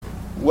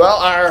Well,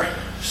 our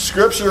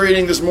scripture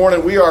reading this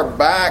morning, we are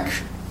back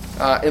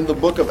in the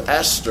book of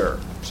Esther.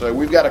 So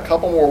we've got a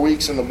couple more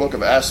weeks in the book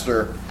of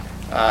Esther,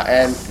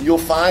 and you'll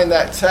find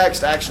that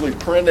text actually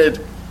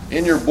printed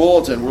in your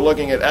bulletin. We're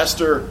looking at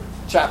Esther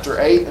chapter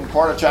 8 and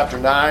part of chapter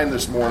 9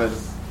 this morning.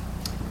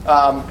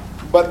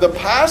 But the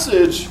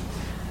passage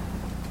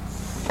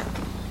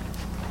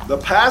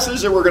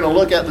that we're going to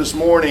look at this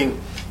morning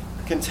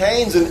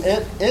contains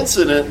an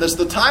incident that's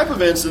the type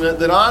of incident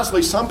that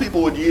honestly some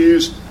people would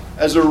use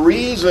as a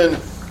reason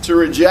to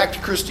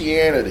reject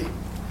Christianity.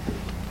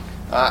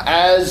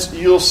 As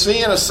you'll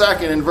see in a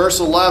second, in verse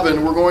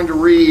 11, we're going to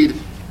read,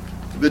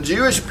 the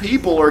Jewish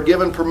people are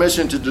given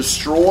permission to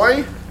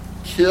destroy,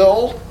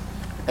 kill,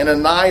 and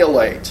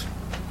annihilate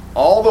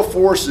all the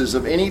forces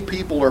of any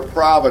people or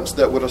province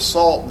that would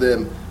assault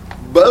them,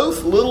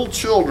 both little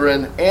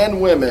children and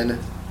women,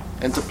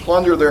 and to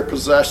plunder their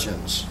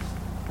possessions.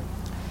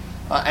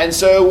 And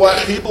so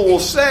what people will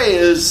say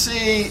is,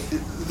 see,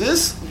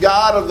 this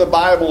God of the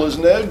Bible is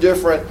no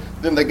different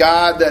than the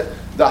God that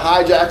the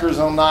hijackers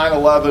on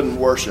 9/11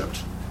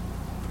 worshipped.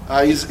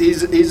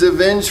 He's a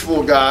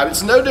vengeful God.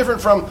 It's no different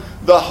from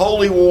the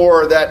holy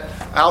war that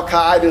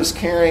Al-Qaeda is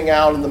carrying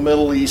out in the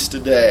Middle East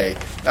today.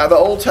 The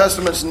Old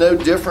Testament's no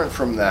different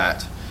from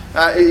that.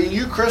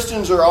 You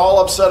Christians are all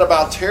upset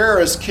about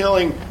terrorists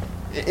killing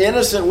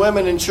innocent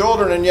women and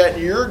children, and yet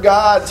your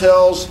God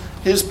tells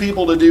his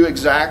people to do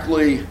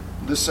exactly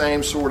the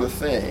same sort of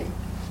thing.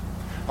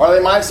 Or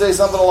they might say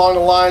something along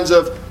the lines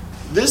of,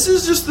 this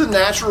is just the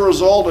natural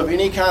result of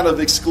any kind of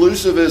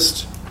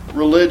exclusivist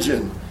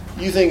religion.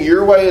 You think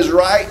your way is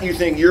right, you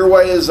think your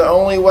way is the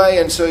only way,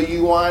 and so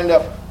you wind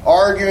up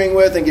arguing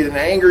with and getting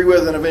angry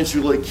with and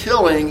eventually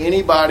killing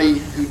anybody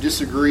who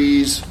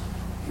disagrees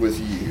with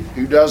you,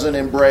 who doesn't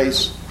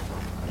embrace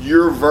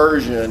your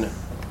version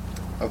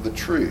of the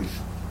truth.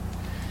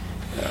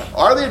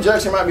 Or the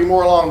objection might be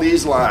more along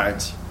these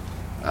lines.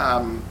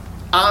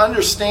 I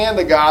understand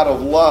the God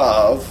of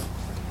love,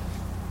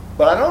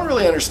 but I don't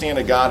really understand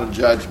a God of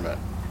judgment.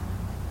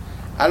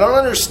 I don't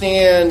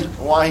understand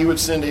why he would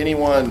send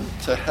anyone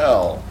to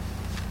hell.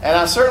 And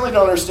I certainly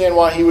don't understand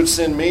why he would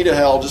send me to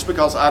hell just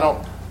because I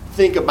don't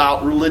think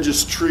about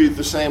religious truth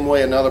the same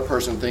way another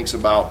person thinks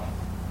about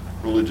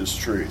religious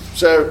truth.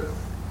 So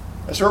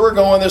that's where we're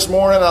going this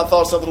morning. I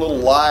thought something a little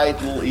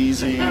light, a little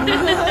easy.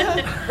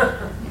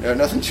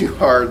 Nothing too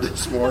hard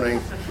this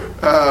morning.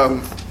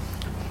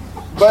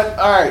 But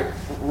all right,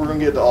 we're going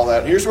to get to all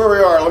that. Here's where we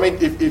are.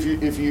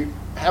 If you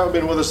haven't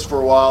been with us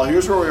for a while,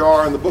 here's where we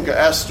are in the book of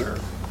Esther.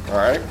 All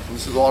right,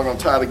 this is all going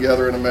to tie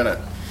together in a minute.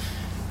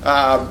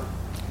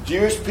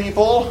 Jewish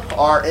people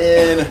are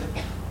in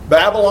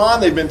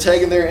Babylon. They've been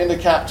taken there into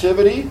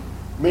captivity.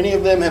 Many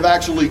of them have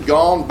actually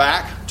gone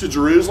back to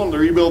Jerusalem to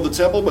rebuild the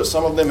temple, but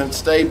some of them have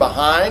stayed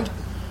behind.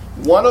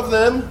 One of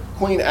them,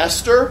 Queen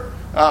Esther,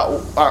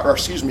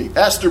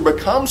 Esther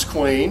becomes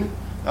queen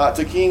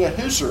to King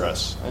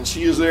Ahasuerus, and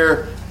she is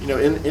there,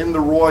 in the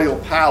royal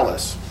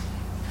palace.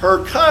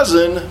 Her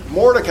cousin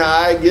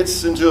Mordecai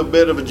gets into a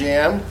bit of a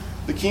jam.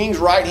 The king's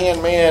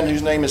right-hand man,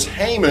 whose name is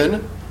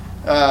Haman,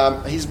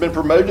 he's been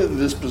promoted to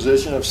this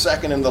position of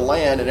second in the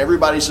land, and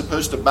everybody's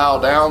supposed to bow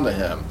down to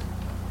him.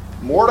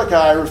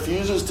 Mordecai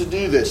refuses to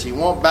do this. He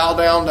won't bow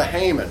down to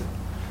Haman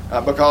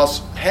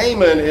because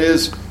Haman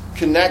is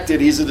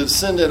connected. He's a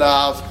descendant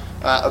of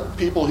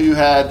people who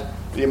had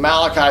the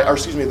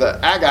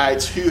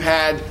Aggites who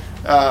had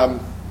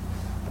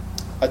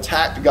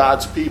attacked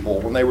God's people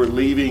when they were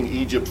leaving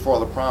Egypt for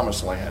the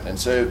Promised Land. And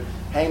so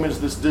Haman's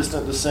this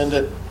distant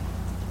descendant.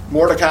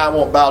 Mordecai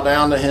won't bow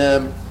down to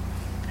him.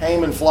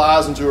 Haman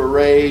flies into a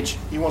rage.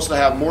 He wants to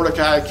have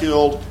Mordecai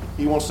killed.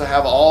 He wants to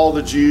have all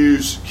the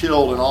Jews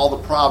killed in all the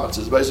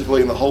provinces,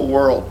 basically in the whole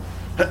world.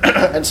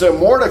 And so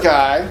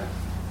Mordecai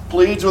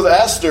pleads with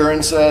Esther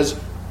and says,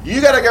 you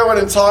got to go in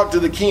and talk to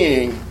the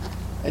king,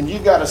 and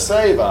you've got to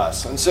save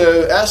us. And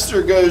so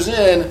Esther goes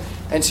in,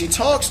 and she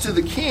talks to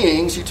the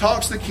king. She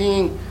talks to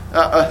King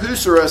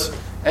Ahasuerus,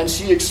 and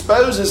she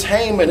exposes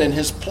Haman and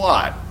his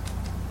plot.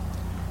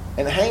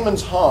 And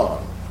Haman's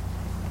hung.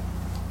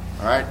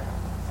 All right?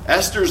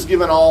 Esther's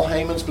given all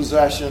Haman's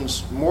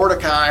possessions.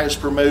 Mordecai is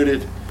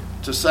promoted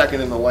to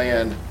second in the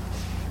land.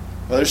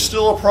 But there's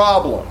still a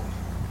problem.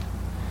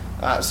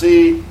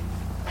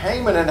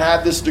 Haman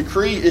had this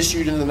decree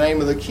issued in the name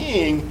of the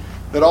king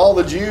that all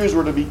the Jews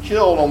were to be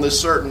killed on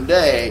this certain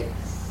day.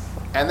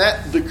 And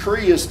that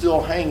decree is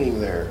still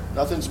hanging there.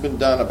 Nothing's been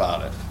done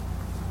about it.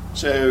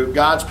 So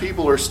God's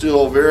people are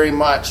still very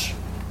much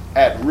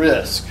at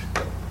risk.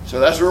 So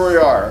that's where we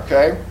are,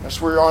 okay?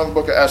 That's where we are in the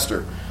book of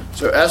Esther.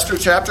 So Esther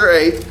chapter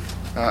 8.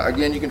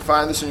 Again, you can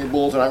find this in your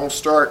bulletin. I'm going to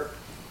start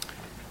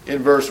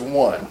in verse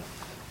 1.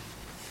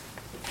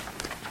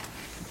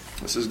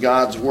 This is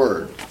God's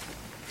word.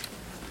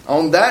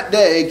 On that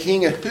day,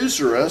 King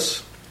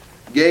Ahasuerus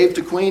gave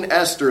to Queen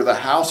Esther the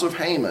house of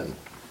Haman,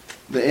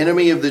 the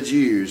enemy of the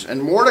Jews.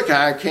 And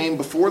Mordecai came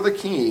before the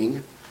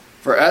king,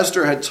 for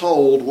Esther had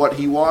told what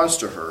he was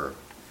to her.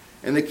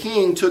 And the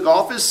king took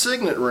off his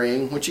signet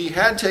ring, which he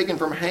had taken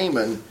from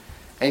Haman,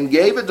 and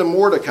gave it to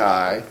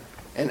Mordecai,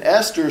 And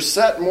Esther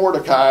set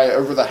Mordecai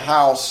over the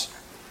house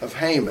of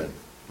Haman.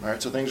 All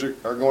right, so things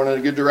are going in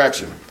a good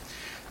direction.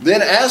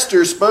 Then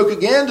Esther spoke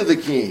again to the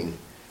king.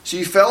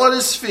 She fell at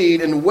his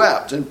feet and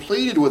wept and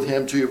pleaded with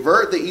him to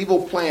avert the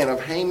evil plan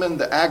of Haman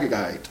the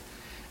Agagite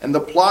and the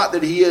plot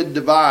that he had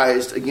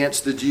devised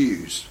against the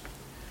Jews.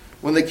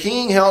 When the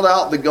king held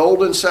out the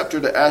golden scepter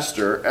to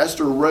Esther,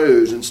 Esther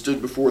rose and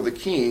stood before the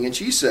king, and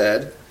she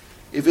said,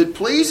 "If it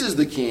pleases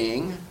the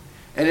king,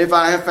 and if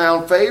I have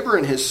found favor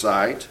in his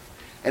sight,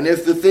 and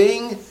if the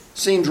thing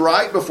seems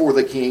right before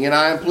the king, and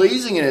I am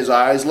pleasing in his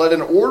eyes, let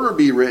an order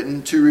be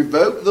written to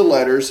revoke the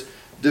letters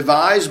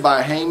devised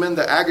by Haman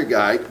the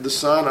Agagite, the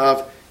son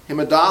of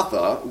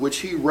Hammedatha, which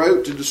he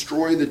wrote to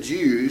destroy the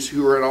Jews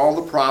who are in all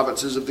the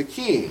provinces of the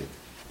king.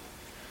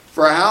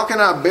 For how can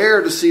I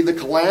bear to see the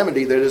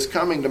calamity that is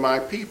coming to my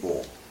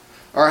people?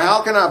 Or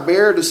how can I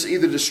bear to see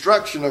the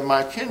destruction of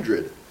my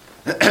kindred?"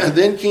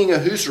 Then King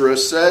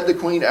Ahasuerus said to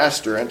Queen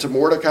Esther and to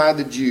Mordecai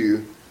the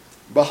Jew,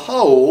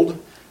 "Behold,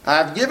 I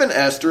have given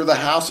Esther the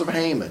house of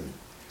Haman,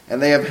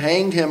 and they have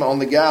hanged him on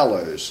the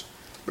gallows,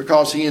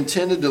 because he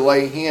intended to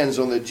lay hands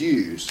on the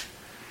Jews.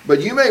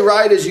 But you may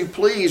write as you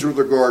please with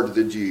regard to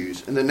the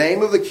Jews, in the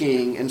name of the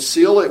king, and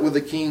seal it with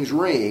the king's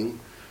ring.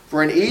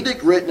 For an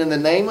edict written in the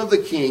name of the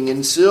king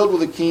and sealed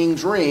with the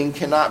king's ring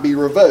cannot be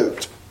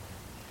revoked."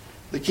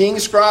 The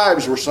king's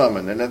scribes were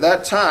summoned, and at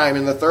that time,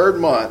 in the 3rd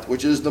month,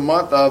 which is the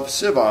month of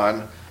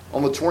Sivan,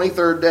 on the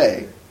 23rd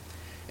day,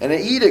 and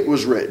an edict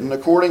was written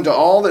according to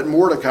all that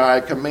Mordecai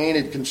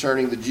commanded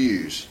concerning the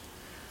Jews,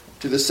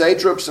 to the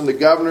satraps and the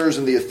governors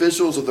and the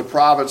officials of the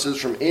provinces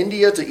from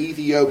India to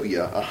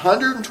Ethiopia,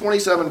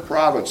 127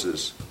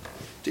 provinces,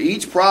 to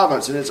each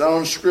province in its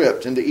own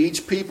script, and to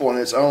each people in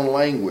its own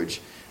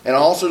language, and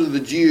also to the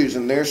Jews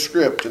in their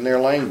script and their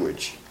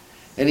language.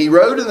 And he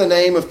wrote in the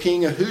name of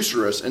King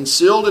Ahasuerus, and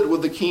sealed it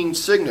with the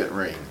king's signet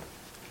ring.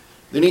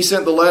 Then he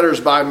sent the letters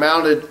by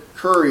mounted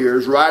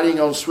couriers riding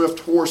on swift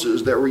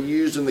horses that were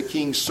used in the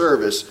king's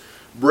service,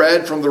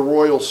 bred from the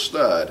royal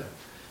stud,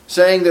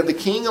 saying that the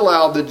king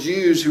allowed the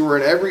Jews who were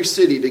in every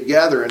city to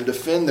gather and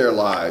defend their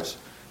lives,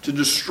 to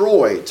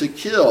destroy, to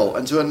kill,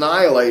 and to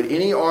annihilate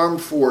any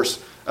armed force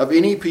of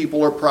any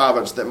people or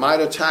province that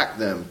might attack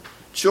them,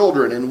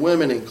 children and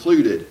women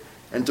included,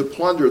 and to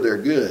plunder their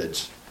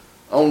goods.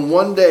 On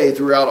one day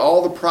throughout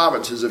all the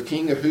provinces of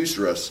King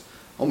Ahasuerus,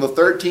 on the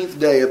 13th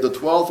day of the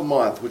 12th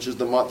month, which is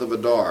the month of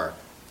Adar.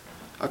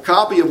 A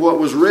copy of what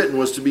was written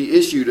was to be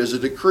issued as a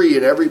decree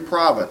in every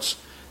province,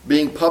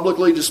 being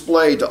publicly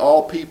displayed to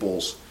all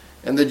peoples,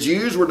 and the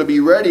Jews were to be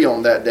ready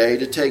on that day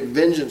to take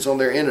vengeance on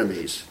their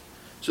enemies.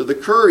 So the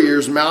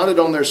couriers, mounted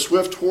on their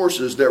swift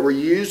horses that were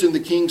used in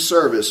the king's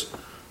service,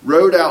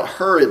 rode out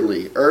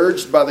hurriedly,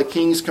 urged by the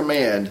king's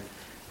command,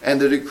 and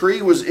the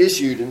decree was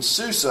issued in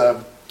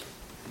Susa,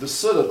 the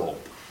citadel.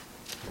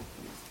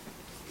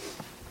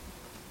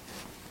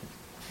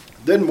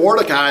 Then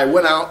Mordecai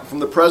went out from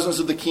the presence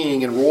of the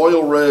king in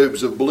royal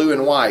robes of blue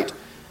and white,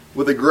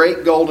 with a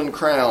great golden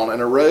crown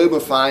and a robe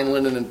of fine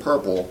linen and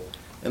purple.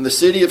 And the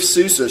city of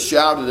Susa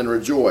shouted and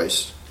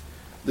rejoiced.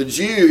 The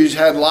Jews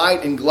had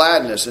light and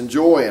gladness and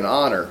joy and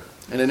honor.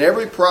 And in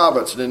every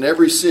province and in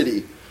every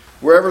city,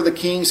 wherever the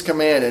king's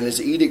command and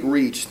his edict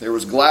reached, there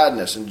was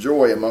gladness and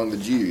joy among the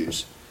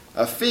Jews,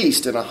 a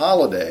feast and a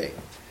holiday.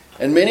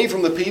 And many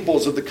from the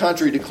peoples of the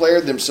country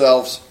declared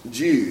themselves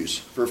Jews,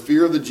 for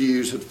fear of the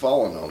Jews had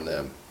fallen on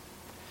them.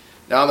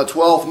 Now in the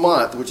 12th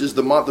month, which is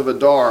the month of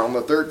Adar, on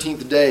the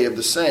 13th day of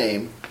the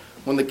same,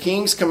 when the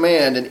king's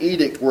command and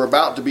edict were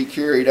about to be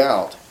carried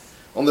out,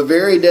 on the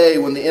very day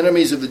when the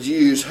enemies of the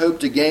Jews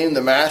hoped to gain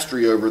the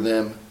mastery over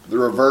them, the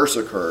reverse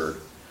occurred.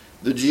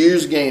 The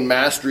Jews gained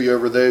mastery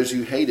over those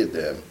who hated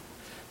them.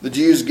 The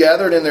Jews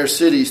gathered in their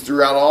cities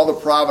throughout all the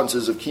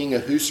provinces of King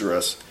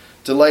Ahasuerus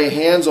to lay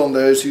hands on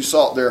those who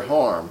sought their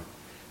harm.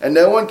 And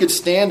no one could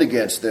stand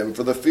against them,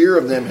 for the fear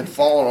of them had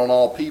fallen on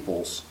all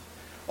peoples.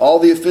 All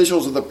the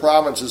officials of the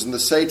provinces and the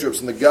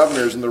satraps and the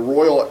governors and the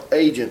royal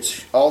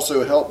agents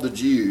also helped the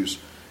Jews,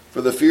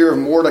 for the fear of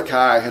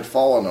Mordecai had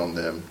fallen on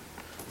them.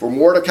 For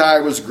Mordecai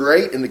was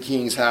great in the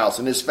king's house,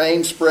 and his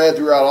fame spread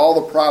throughout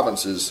all the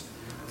provinces.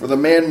 For the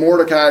man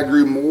Mordecai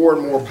grew more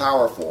and more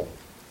powerful.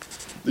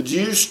 The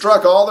Jews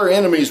struck all their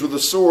enemies with the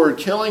sword,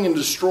 killing and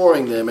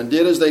destroying them, and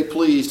did as they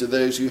pleased to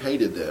those who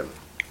hated them.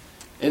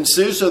 In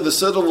Susa, the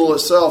citadel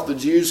itself, the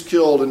Jews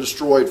killed and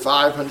destroyed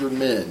 500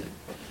 men,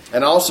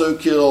 and also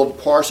killed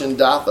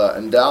Parshandatha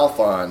and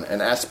Dalphon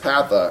and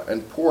Aspatha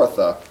and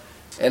Poratha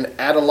and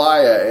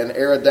Adaliah and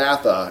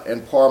Aridatha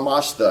and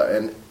Parmashtha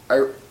and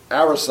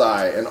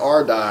Arasai and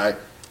Ardai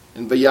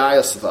and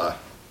Vayaistha.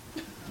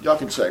 Y'all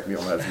can check me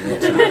on that if you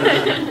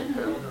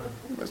want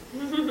to.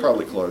 That's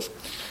probably close.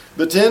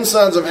 The 10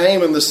 sons of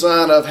Haman, the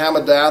son of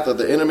Hammedatha,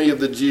 the enemy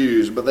of the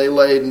Jews, but they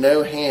laid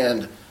no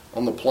hand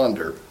on the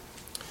plunder.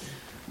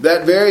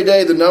 That very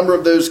day the number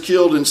of those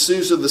killed in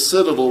Susa the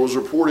citadel was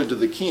reported to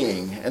the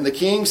king. And the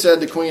king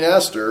said to Queen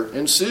Esther,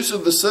 "In Susa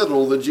the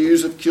citadel the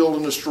Jews have killed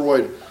and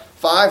destroyed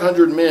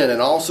 500 men,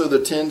 and also the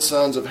 10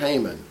 sons of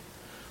Haman.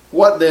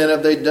 What then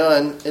have they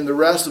done in the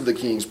rest of the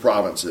king's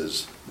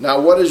provinces?" Now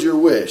what is your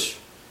wish?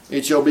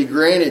 It shall be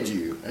granted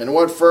you. And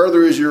what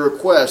further is your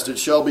request? It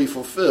shall be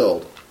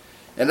fulfilled.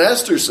 And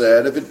Esther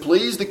said, If it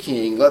please the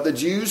king, let the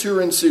Jews who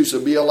are in Susa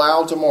be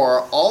allowed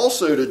tomorrow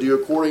also to do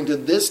according to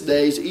this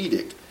day's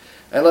edict.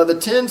 And let the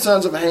 10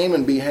 sons of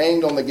Haman be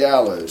hanged on the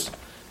gallows.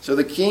 So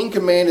the king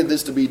commanded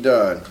this to be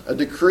done. A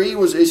decree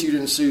was issued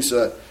in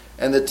Susa,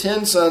 and the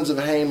 10 sons of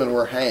Haman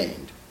were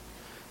hanged.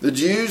 The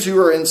Jews who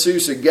were in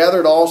Susa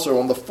gathered also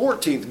on the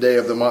 14th day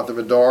of the month of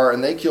Adar,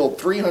 and they killed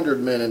 300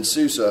 men in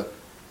Susa,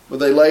 but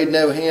they laid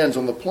no hands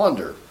on the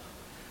plunder.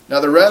 Now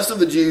the rest of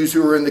the Jews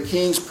who were in the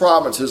king's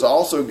provinces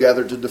also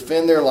gathered to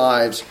defend their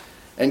lives,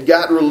 and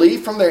got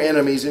relief from their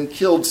enemies, and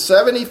killed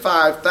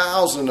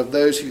 75,000 of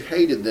those who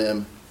hated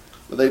them,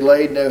 but they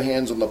laid no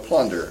hands on the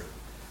plunder.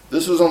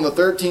 This was on the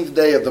 13th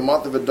day of the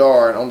month of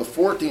Adar, and on the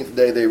 14th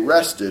day they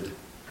rested,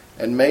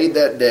 and made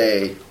that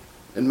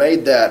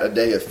a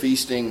day of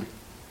feasting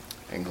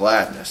and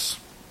gladness.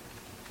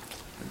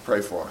 And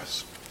pray for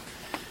us.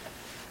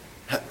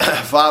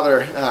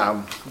 Father,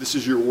 this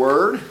is your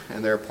word,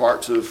 and there are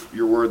parts of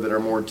your word that are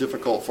more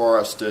difficult for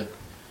us to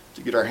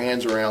get our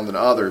hands around than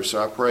others.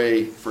 So I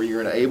pray for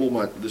your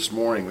enablement this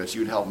morning, that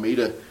you would help me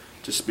to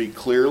speak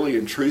clearly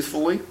and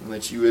truthfully, and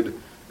that you would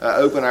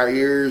open our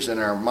ears and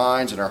our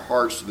minds and our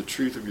hearts to the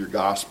truth of your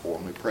gospel.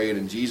 And we pray it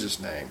in Jesus'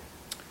 name.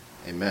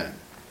 Amen.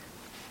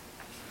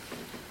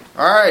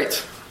 All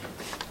right.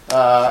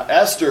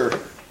 Esther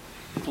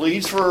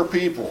pleads for her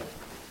people.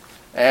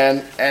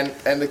 And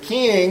the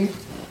king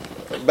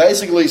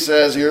basically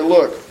says here,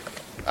 look,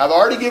 I've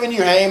already given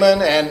you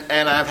Haman,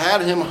 and I've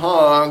had him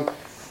hung,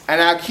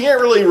 and I can't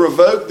really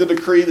revoke the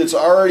decree that's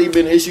already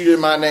been issued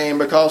in my name,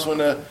 because when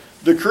a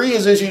decree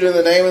is issued in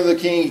the name of the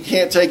king, you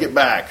can't take it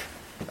back.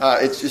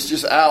 It's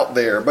just out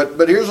there.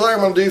 But here's what I'm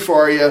going to do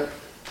for you.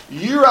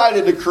 You write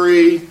a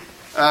decree,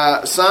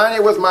 sign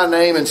it with my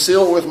name, and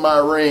seal it with my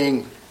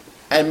ring,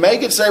 and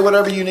make it say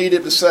whatever you need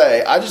it to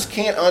say. I just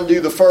can't undo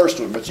the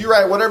first one. But you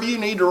write whatever you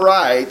need to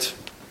write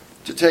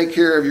to take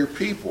care of your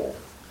people.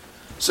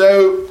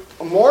 So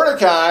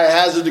Mordecai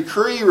has a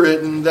decree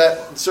written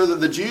so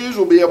that the Jews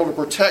will be able to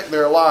protect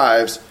their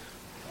lives.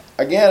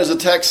 Again, as the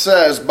text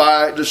says,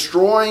 by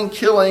destroying,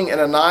 killing, and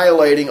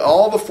annihilating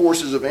all the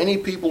forces of any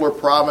people or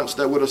province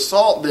that would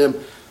assault them,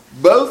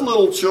 both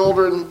little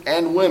children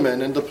and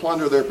women, and to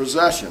plunder their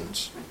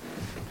possessions.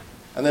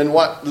 And then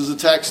what does the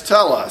text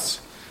tell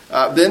us?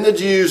 Then the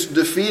Jews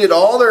defeated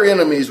all their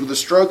enemies with the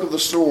stroke of the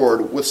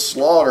sword, with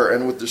slaughter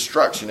and with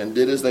destruction, and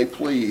did as they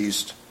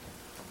pleased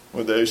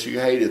with those who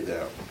hated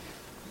them.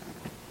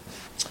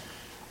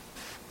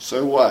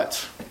 So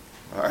what?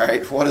 All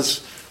right,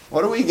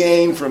 what do we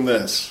gain from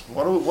this?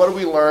 What do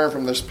we learn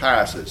from this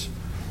passage?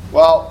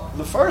 Well,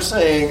 the first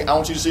thing I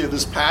want you to see that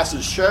this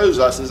passage shows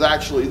us is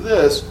actually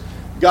this: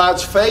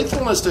 God's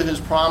faithfulness to his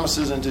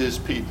promises and to his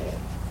people.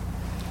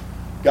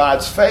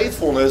 God's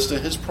faithfulness to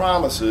his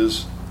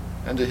promises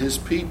and to his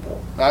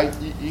people. Now,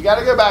 you got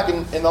to go back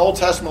in the Old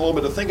Testament a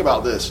little bit to think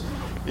about this.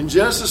 In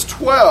Genesis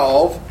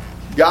 12,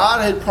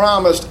 God had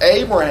promised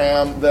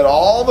Abraham that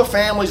all the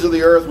families of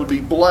the earth would be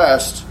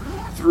blessed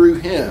through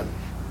him.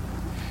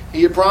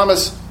 He had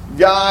promised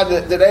God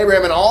that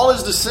Abraham and all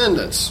his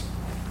descendants,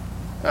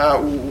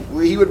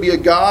 he would be a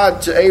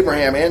God to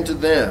Abraham and to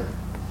them.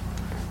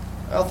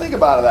 Now think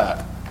about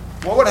that.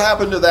 What would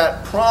happen to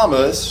that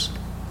promise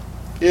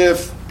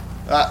if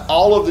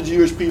all of the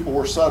Jewish people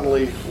were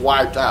suddenly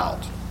wiped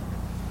out?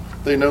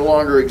 They no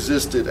longer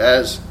existed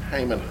as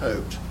Haman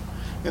hoped.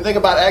 And think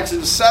about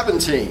Exodus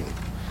 17.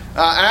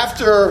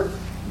 After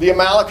the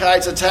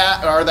Amalekites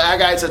attacked, or the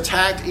Agagites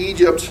attacked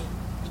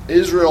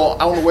Israel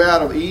on the way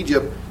out of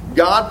Egypt,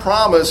 God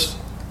promised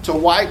to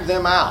wipe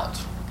them out.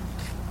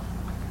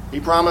 He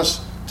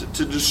promised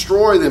to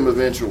destroy them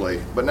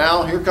eventually. But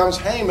now here comes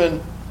Haman,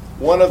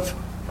 one of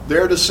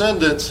their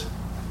descendants,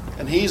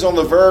 and he's on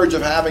the verge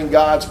of having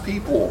God's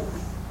people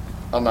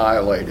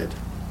annihilated.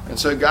 And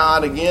so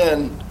God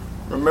again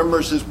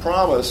remembers his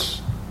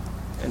promise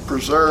and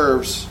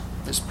preserves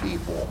his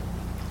people.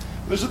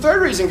 There's a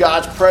third reason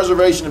God's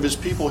preservation of his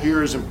people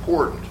here is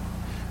important.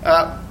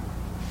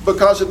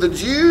 Because if the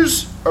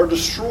Jews are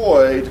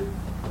destroyed,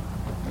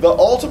 the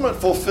ultimate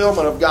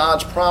fulfillment of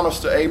God's promise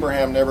to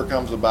Abraham never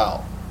comes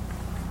about.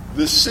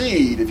 The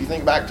seed, if you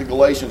think back to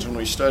Galatians when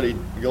we studied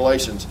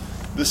Galatians,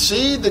 the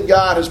seed that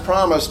God has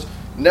promised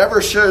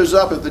never shows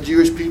up if the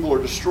Jewish people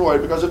are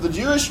destroyed. Because if the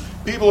Jewish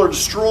people are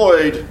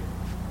destroyed,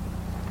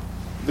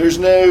 there's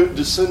no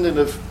descendant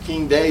of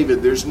King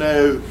David. There's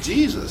no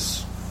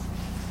Jesus.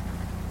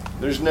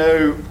 There's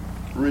no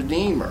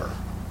Redeemer.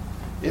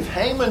 If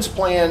Haman's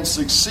plans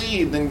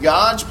succeed, then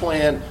God's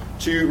plan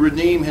to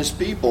redeem his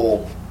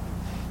people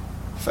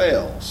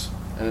fails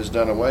and is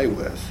done away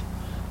with.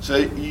 So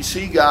you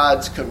see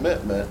God's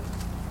commitment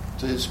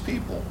to his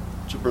people,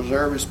 to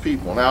preserve his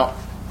people. Now,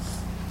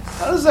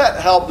 how does that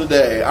help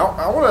today?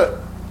 I want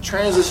to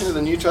transition to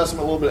the New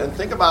Testament a little bit and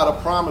think about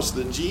a promise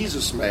that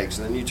Jesus makes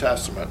in the New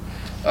Testament.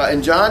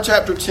 In John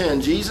chapter 10,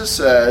 Jesus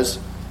says,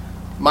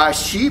 "My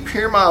sheep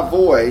hear my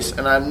voice,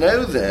 and I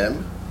know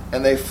them,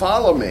 and they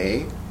follow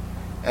me,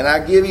 and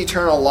I give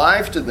eternal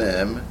life to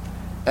them,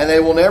 and they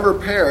will never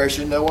perish,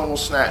 and no one will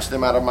snatch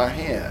them out of my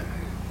hand.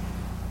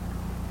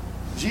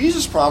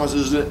 Jesus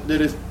promises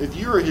that if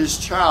you are his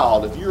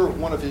child, if you're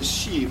one of his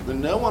sheep,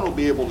 then no one will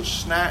be able to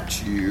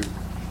snatch you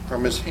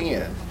from his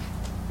hand.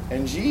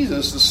 And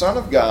Jesus, the Son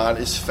of God,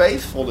 is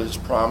faithful to his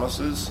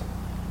promises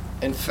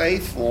and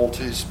faithful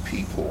to his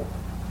people.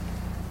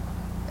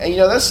 And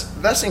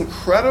that's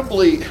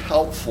incredibly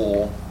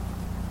helpful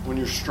when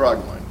you're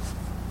struggling.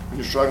 When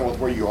you're struggling with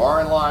where you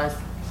are in life,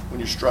 when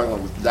you're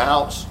struggling with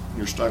doubts, when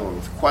you're struggling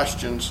with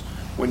questions,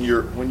 when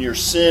your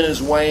sin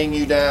is weighing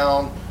you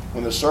down,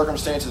 when the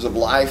circumstances of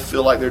life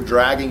feel like they're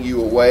dragging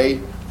you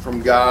away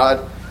from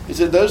God. It's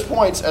at those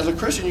points, as a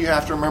Christian, you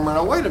have to remember,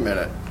 no, wait a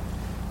minute.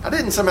 I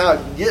didn't somehow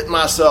get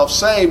myself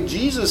saved.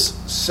 Jesus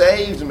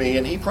saved me,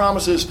 and he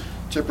promises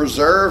to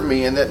preserve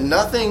me, and that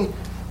nothing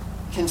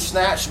can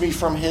snatch me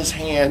from his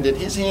hand, and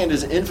his hand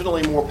is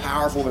infinitely more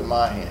powerful than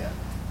my hand.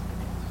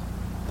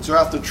 And so I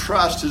have to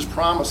trust his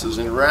promises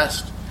and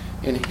rest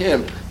in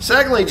him.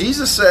 Secondly,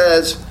 Jesus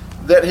says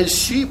that his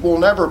sheep will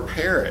never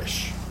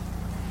perish.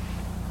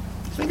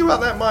 Think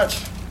about that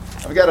much.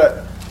 I've got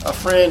a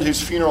friend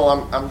whose funeral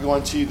I'm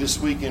going to this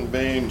week in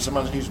Boone,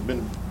 someone who's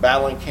been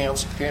battling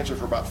cancer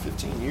for about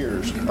 15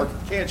 years, or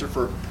cancer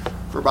for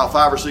about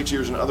 5 or 6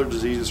 years, and other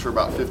diseases for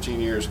about 15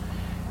 years.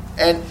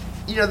 And,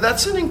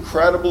 that's an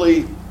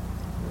incredibly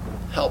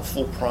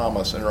helpful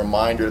promise and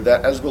reminder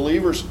that as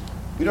believers,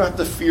 we don't have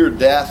to fear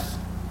death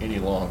any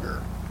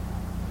longer.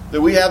 That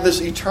we have this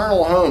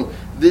eternal home,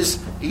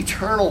 this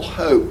eternal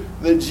hope,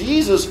 that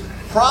Jesus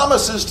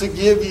promises to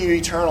give you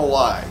eternal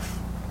life.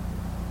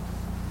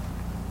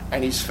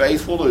 And he's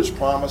faithful to his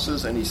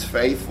promises, and he's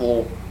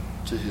faithful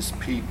to his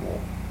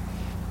people.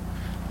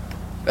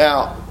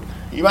 Now,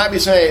 you might be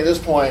saying at this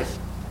point,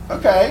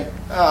 okay,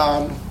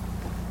 I'm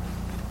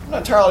not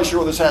entirely sure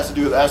what this has to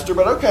do with Esther,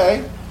 but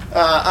okay,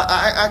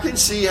 I can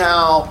see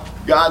how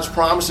God's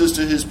promises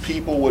to his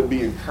people would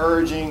be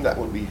encouraging. That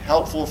would be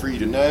helpful for you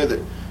to know that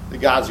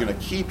God's going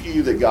to keep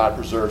you, that God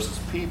preserves his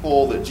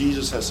people, that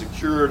Jesus has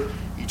secured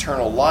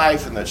eternal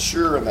life, and that's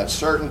sure and that's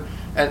certain.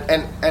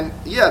 And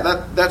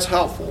yeah, that's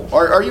helpful.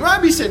 Or you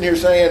might be sitting here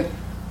saying,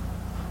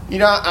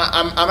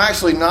 I'm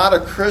actually not a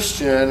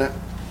Christian,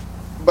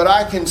 but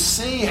I can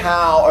see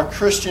how a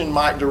Christian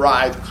might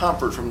derive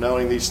comfort from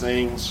knowing these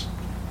things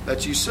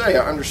that you say.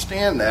 I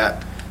understand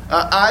that.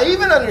 I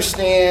even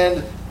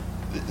understand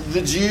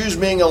the Jews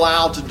being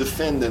allowed to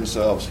defend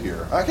themselves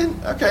here. I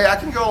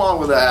can go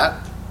along with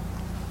that.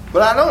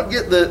 But I don't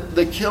get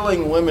the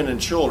killing women and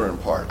children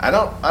part. I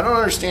don't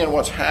understand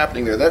what's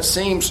happening there. That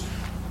seems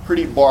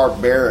pretty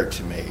barbaric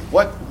to me.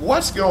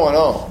 What's going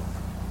on?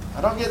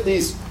 I don't get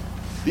these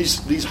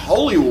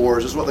holy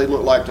wars, is what they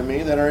look like to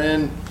me, that are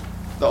in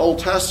the Old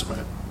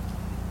Testament.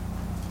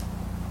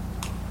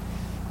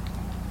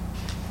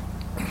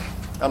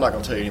 I'm not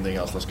going to tell you anything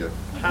else. Let's go.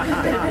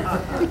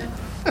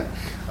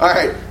 All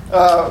right.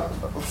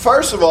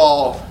 First of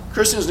all,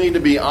 Christians need to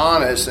be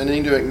honest and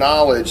need to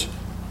acknowledge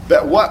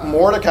that what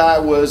Mordecai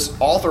was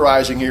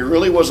authorizing here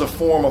really was a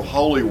form of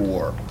holy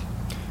war.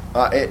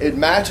 It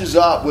matches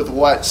up with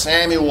what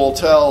Samuel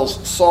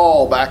tells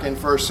Saul back in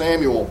 1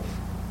 Samuel.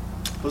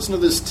 Listen to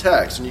this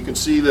text, and you can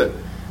see the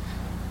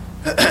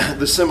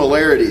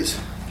similarities.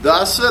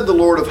 Thus said the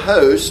Lord of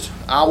hosts,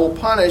 I will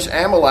punish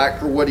Amalek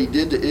for what he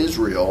did to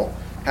Israel,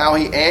 how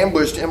he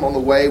ambushed him on the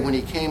way when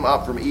he came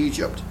up from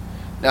Egypt.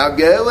 Now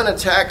go and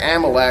attack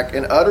Amalek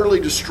and utterly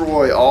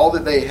destroy all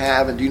that they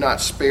have, and do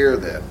not spare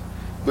them,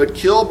 but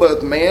kill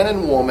both man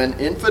and woman,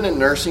 infant and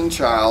nursing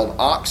child,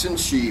 ox and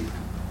sheep,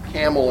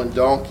 camel and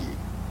donkey.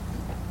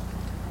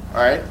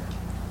 All right?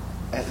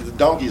 And the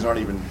donkeys aren't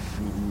even,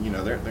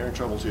 they're in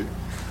trouble too.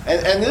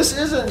 And this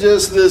isn't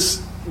just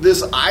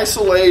this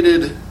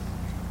isolated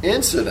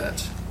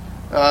incident.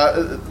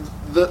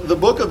 The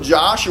book of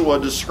Joshua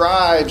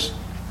describes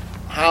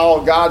how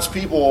God's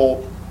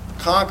people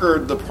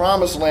conquered the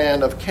promised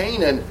land of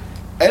Canaan,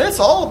 and it's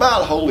all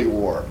about holy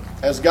war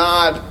as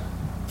God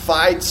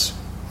fights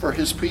for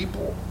his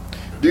people.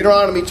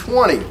 Deuteronomy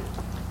 20,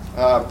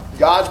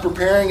 God's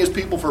preparing his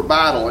people for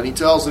battle, and he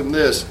tells them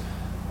this: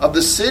 of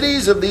the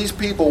cities of these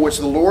people which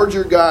the Lord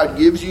your God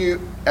gives you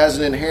as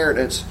an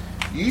inheritance,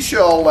 you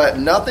shall let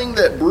nothing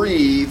that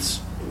breathes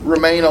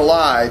remain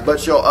alive, but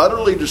shall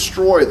utterly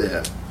destroy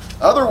them.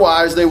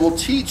 Otherwise they will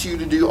teach you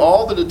to do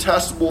all the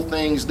detestable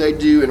things they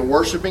do in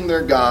worshiping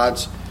their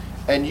gods,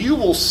 and you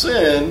will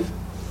sin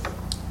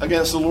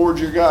against the Lord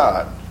your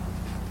God.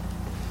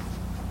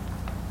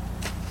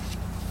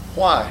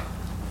 Why?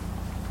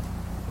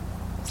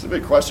 It's a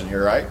big question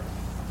here, right?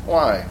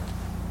 Why?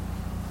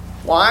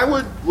 Why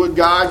would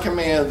God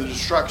command the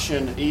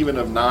destruction even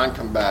of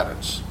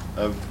non-combatants,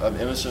 of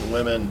innocent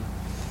women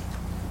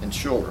and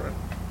children?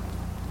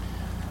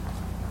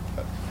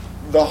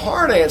 The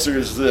hard answer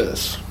is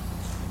this.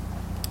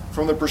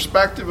 From the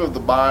perspective of the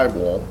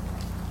Bible,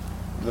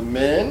 the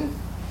men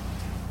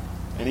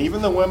and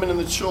even the women and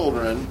the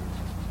children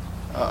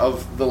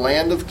of the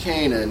land of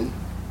Canaan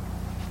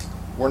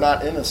were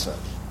not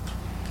innocent.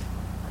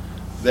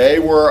 They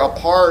were a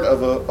part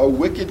of a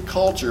wicked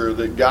culture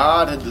that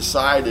God had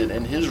decided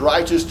in his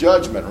righteous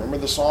judgment. Remember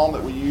the psalm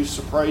that we used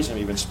to praise him,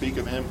 even spoke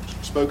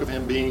of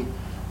him being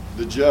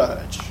the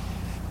judge.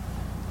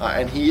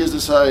 And he has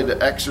decided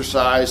to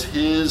exercise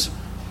his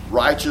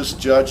righteous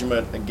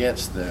judgment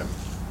against them.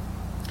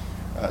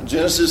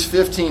 Genesis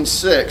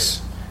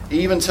 15:6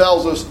 even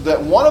tells us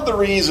that one of the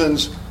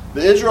reasons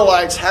the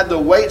Israelites had to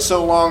wait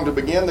so long to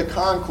begin the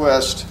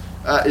conquest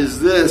is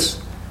this: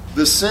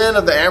 the sin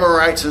of the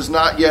Amorites has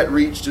not yet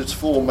reached its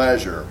full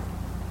measure.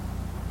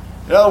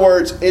 In other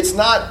words, it's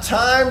not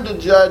time to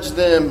judge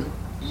them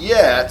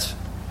yet.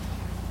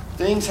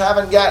 Things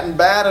haven't gotten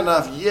bad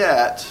enough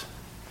yet,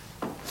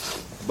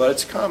 but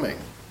it's coming.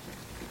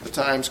 The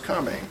time's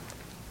coming.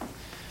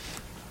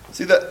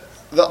 See, the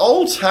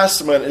Old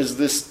Testament is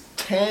this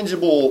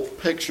tangible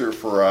picture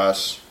for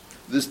us.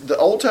 The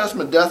Old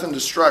Testament death and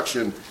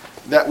destruction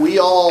that we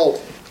all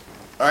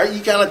right,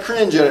 you kind of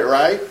cringe at it,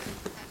 right?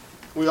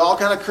 We all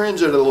kind of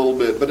cringe at it a little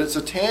bit, but it's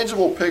a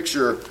tangible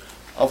picture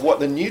of what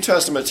the New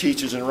Testament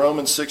teaches in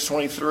Romans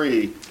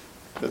 6:23,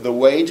 that the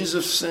wages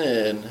of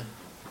sin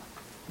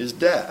is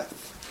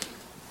death.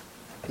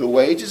 The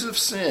wages of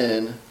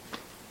sin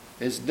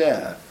is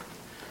death.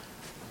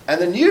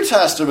 And the New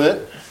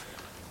Testament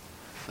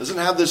doesn't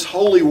have this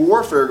holy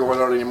warfare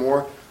going on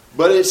anymore,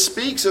 but it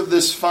speaks of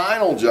this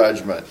final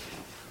judgment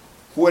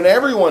when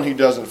everyone who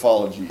doesn't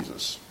follow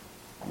Jesus,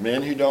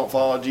 men who don't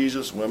follow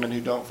Jesus, women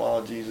who don't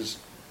follow Jesus,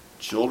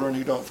 children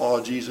who don't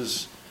follow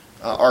Jesus,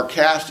 are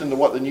cast into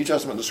what the New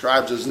Testament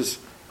describes as this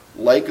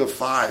lake of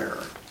fire.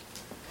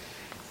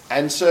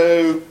 And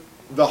so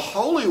the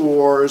holy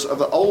wars of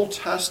the Old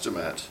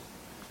Testament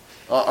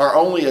are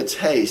only a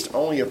taste,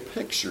 only a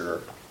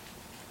picture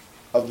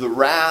of the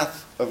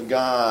wrath of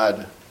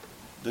God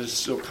that is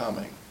still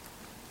coming,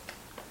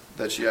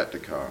 that's yet to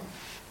come.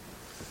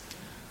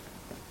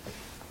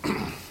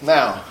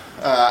 Now,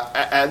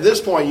 at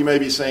this point you may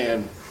be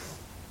saying,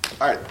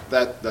 all right,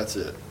 that's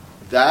it.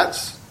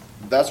 That's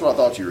what I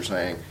thought you were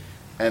saying,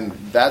 and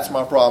that's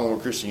my problem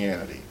with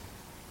Christianity.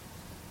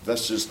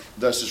 That's just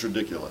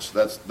ridiculous.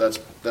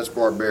 That's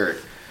barbaric.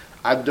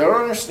 I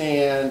don't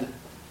understand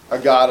a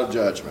God of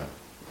judgment,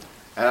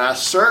 and I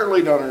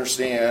certainly don't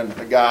understand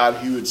a God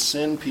who would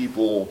send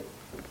people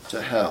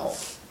to hell.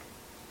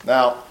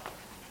 Now,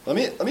 let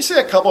me say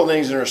a couple of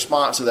things in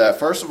response to that.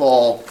 First of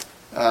all,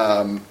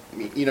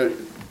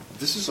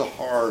 this is a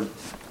hard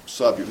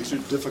subject. These are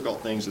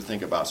difficult things to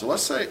think about. So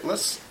let's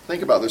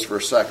think about this for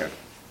a second.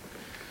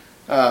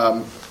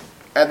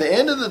 At the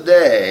end of the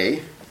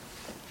day,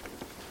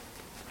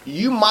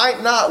 you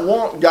might not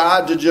want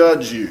God to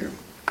judge you.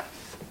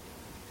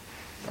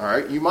 All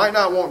right? You might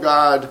not want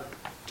God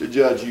to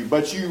judge you,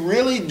 but you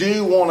really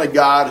do want a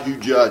God who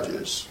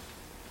judges.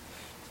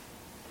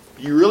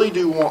 You really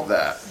do want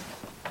that.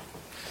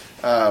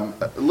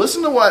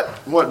 Listen to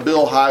what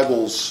Bill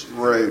Hybels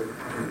wrote.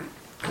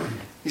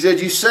 He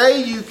said, "You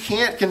say you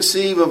can't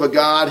conceive of a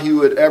God who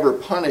would ever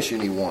punish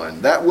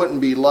anyone. That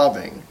wouldn't be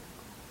loving.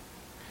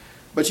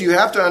 But you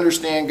have to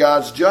understand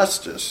God's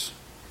justice.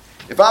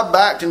 If I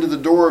backed into the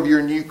door of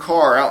your new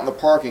car out in the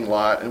parking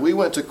lot and we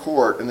went to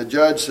court and the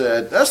judge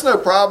said, 'That's no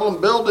problem,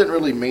 Bill didn't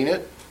really mean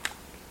it,'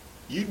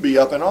 you'd be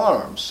up in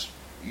arms.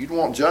 You'd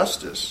want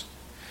justice.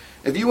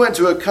 If you went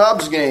to a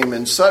Cubs game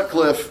and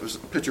Sutcliffe, was a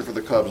pitcher for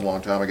the Cubs a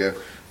long time ago,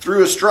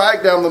 threw a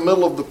strike down the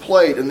middle of the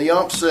plate and the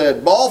ump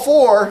said, 'Ball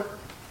 4,'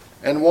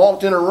 and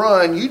walked in a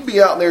run, you'd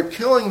be out there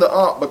killing the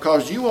ump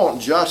because you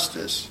want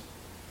justice.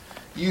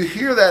 You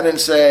hear that and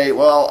say,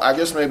 well, I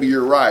guess maybe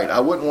you're right. I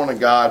wouldn't want a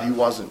God who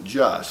wasn't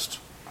just.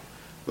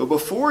 But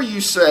before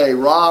you say,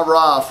 rah,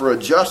 rah, for a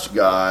just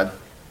God,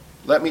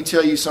 let me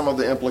tell you some of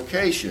the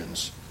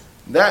implications.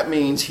 That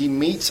means he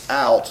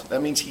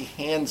he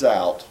hands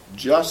out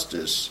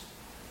justice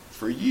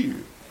for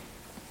you.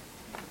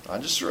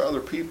 Not just for other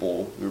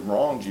people who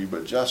wronged you,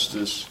 but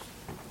justice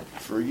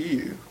for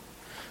you.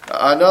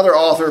 Another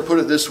author put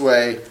it this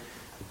way: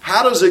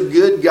 how does a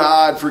good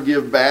God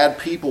forgive bad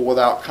people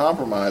without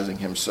compromising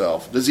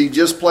himself? Does he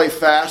just play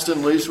fast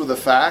and loose with the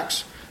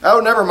facts? Oh,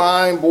 never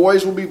mind,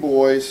 boys will be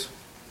boys.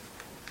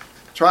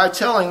 Try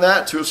telling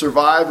that to a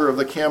survivor of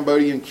the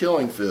Cambodian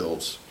killing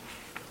fields,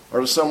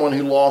 or to someone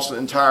who lost an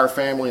entire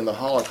family in the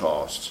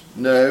Holocaust.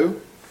 No,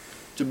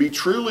 to be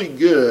truly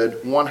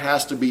good, one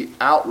has to be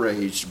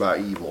outraged by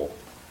evil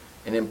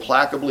and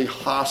implacably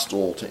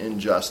hostile to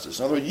injustice.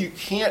 In other words, you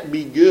can't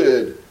be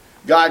good.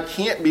 God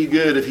can't be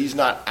good if he's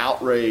not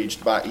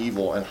outraged by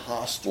evil and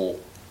hostile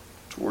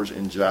towards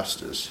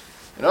injustice.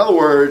 In other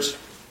words,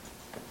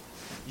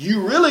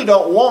 you really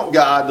don't want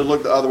God to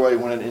look the other way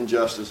when an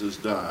injustice is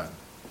done.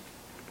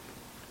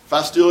 If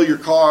I steal your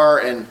car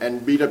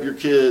and beat up your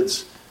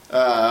kids,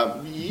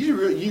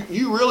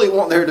 you really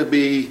want there to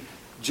be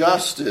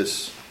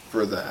justice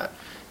for that.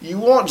 You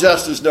want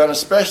justice done,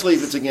 especially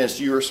if it's against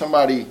you or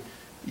somebody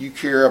you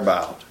care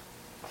about.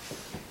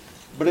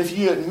 But if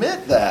you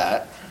admit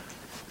that,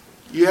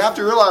 you have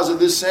to realize that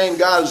this same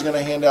God is going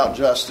to hand out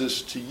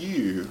justice to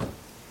you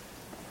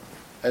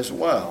as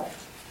well.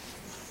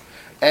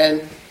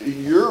 And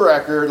your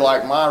record,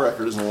 like my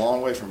record, is a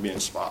long way from being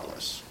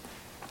spotless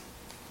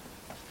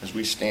as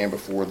we stand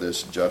before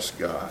this just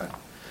God.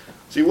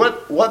 See,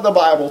 what the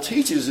Bible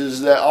teaches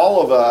is that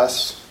all of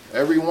us,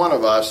 every one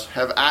of us,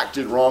 have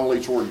acted wrongly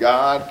toward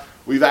God.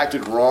 We've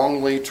acted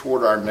wrongly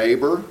toward our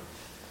neighbor.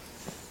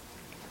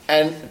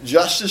 And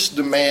justice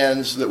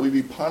demands that we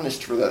be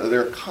punished for that.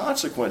 There are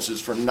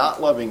consequences for not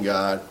loving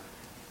God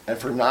and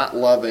for not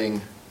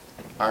loving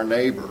our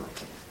neighbor.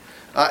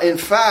 In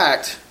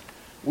fact,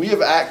 we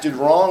have acted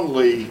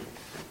wrongly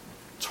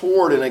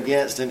toward and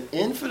against an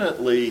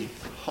infinitely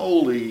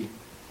holy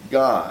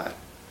God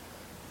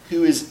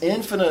who is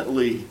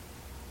infinitely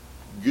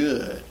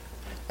good.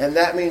 And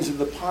that means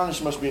that the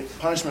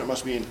punishment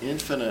must be an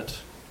infinite,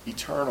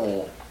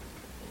 eternal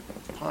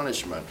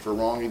punishment for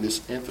wronging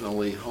this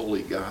infinitely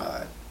holy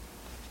God.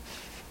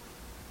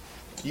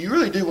 You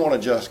really do want a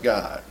just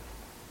God.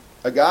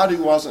 A God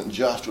who wasn't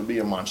just would be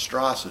a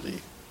monstrosity.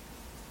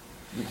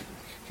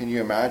 Can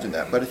you imagine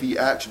that? But if he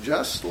acts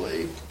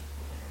justly,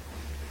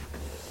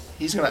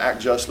 he's going to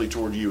act justly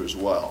toward you as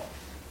well.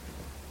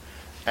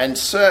 And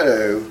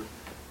so,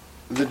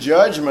 the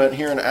judgment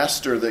here in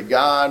Esther that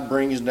God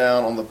brings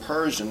down on the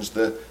Persians,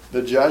 the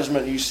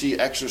judgment you see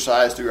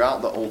exercised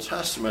throughout the Old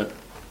Testament,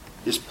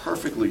 is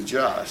perfectly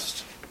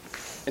just.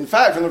 In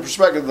fact, from the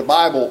perspective of the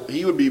Bible,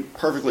 he would be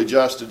perfectly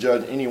just to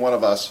judge any one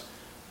of us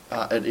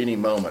at any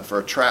moment, for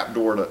a trap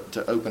door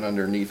to open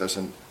underneath us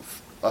and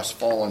us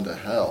fall into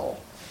hell.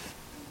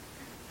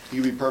 He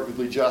would be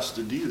perfectly just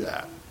to do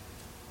that.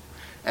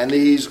 And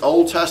these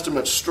Old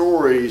Testament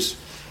stories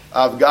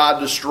of God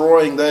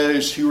destroying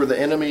those who were the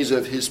enemies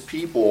of his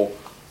people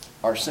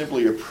are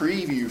simply a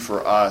preview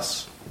for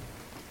us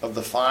of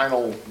the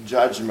final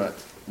judgment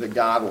that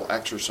God will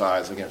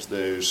exercise against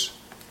those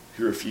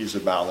who refuse to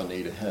bow the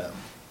knee to him.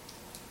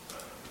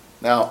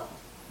 Now,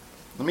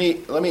 let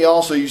me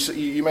also,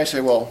 you may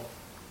say, well,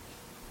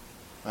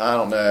 I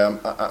don't know,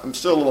 I'm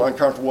still a little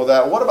uncomfortable with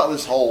that. What about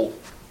this whole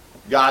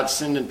God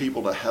sending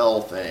people to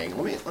hell thing?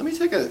 Let me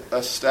take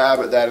a stab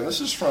at that. And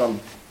this is from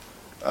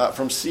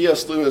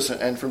C.S. Lewis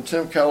and from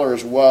Tim Keller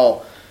as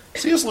well.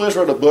 C.S. Lewis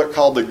wrote a book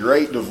called The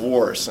Great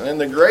Divorce. And in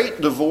The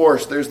Great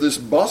Divorce, there's this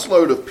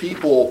busload of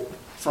people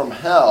from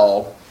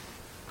hell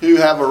who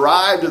have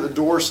arrived at the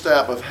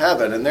doorstep of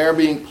heaven. And they're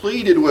being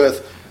pleaded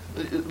with,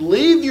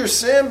 leave your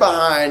sin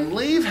behind,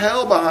 leave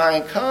hell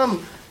behind,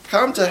 come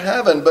to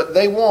heaven. But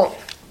they won't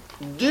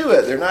do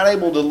it. They're not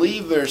able to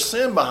leave their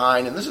sin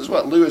behind. And this is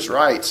what Lewis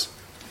writes.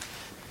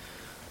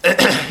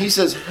 He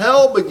says,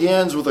 hell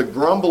begins with a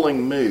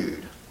grumbling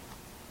mood,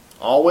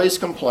 always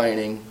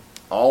complaining,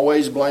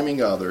 always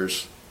blaming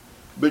others,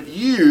 but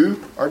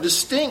you are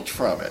distinct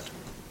from it.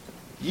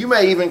 You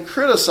may even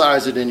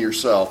criticize it in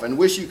yourself and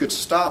wish you could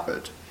stop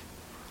it.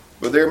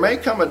 But there may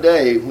come a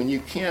day when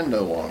you can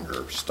no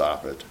longer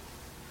stop it.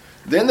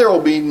 Then there will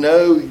be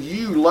no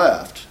you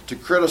left to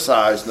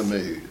criticize the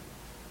mood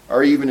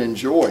or even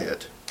enjoy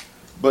it,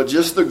 but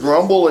just the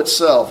grumble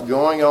itself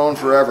going on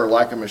forever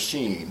like a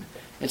machine.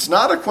 It's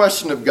not a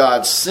question of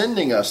God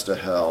sending us to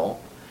hell.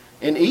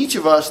 In each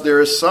of us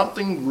there is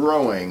something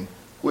growing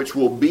which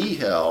will be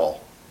hell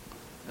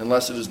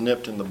unless it is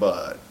nipped in the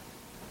bud.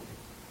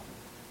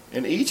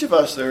 In each of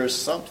us there is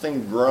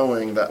something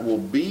growing that will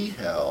be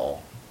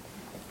hell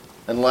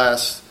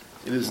unless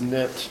it is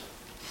nipped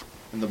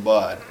in the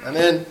bud. And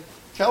then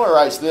Keller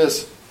writes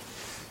this: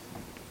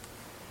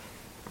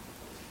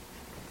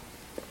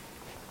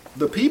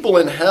 the people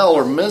in hell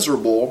are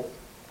miserable,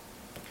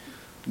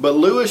 but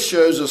Lewis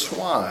shows us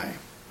why.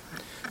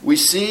 We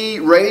see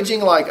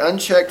raging like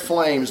unchecked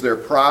flames their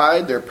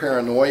pride, their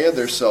paranoia,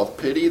 their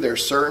self-pity, their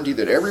certainty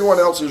that everyone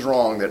else is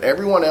wrong, that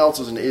everyone else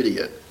is an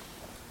idiot.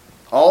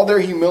 All their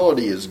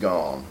humility is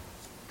gone,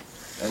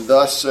 and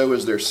thus so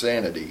is their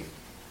sanity.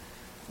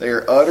 They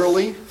are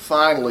utterly,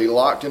 finally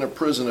locked in a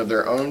prison of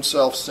their own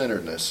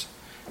self-centeredness,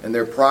 and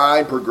their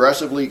pride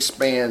progressively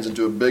expands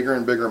into a bigger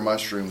and bigger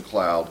mushroom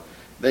cloud.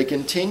 They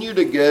continue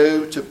to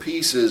go to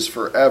pieces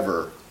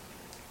forever,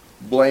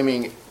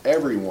 blaming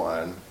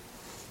everyone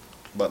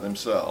but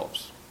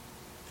themselves.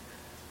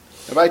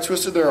 Everybody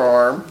twisted their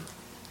arm.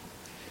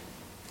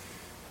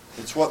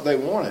 It's what they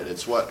wanted.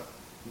 It's what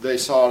they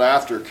sought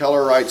after.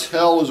 Keller writes,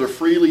 hell is a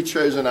freely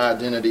chosen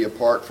identity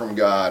apart from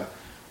God,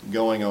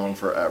 going on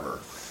forever.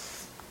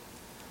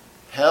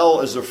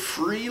 Hell is a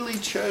freely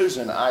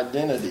chosen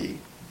identity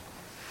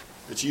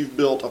that you've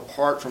built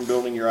apart from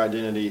building your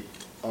identity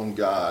on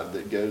God,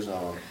 that goes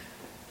on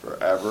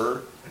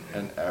forever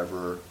and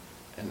ever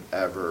and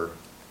ever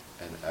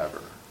and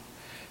ever.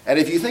 And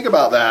if you think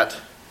about that,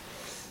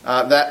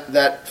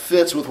 that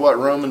fits with what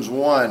Romans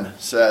 1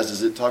 says,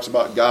 as it talks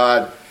about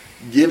God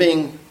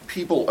giving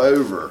people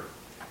over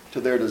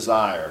to their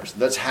desires.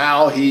 That's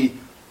how he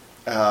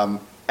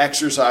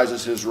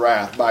exercises his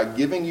wrath, by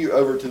giving you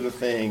over to the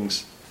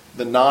things,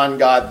 the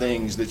non-God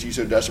things that you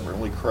so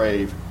desperately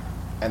crave.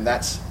 And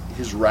that's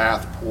his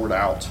wrath poured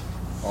out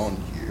on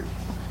you.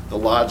 The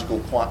logical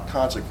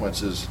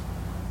consequences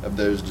of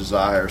those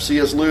desires.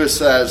 C.S. Lewis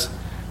says,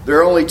 there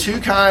are only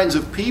two kinds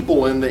of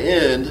people in the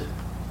end: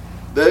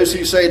 those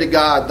who say to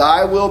God,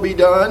 thy will be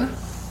done,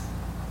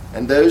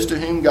 and those to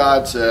whom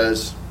God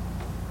says,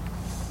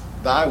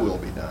 thy will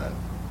be done.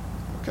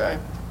 Okay?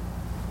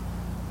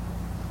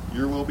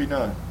 Your will be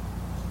done.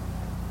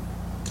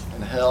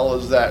 And hell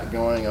is that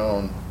going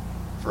on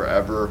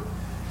forever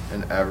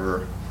and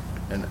ever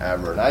and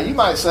ever. Now you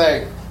might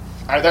say,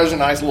 all right, those are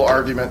nice little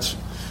arguments,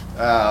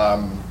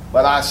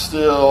 but I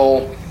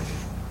still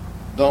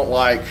don't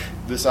like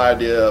this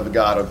idea of a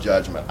God of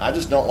judgment. I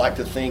just don't like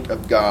to think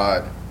of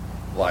God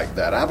like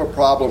that. I have a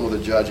problem with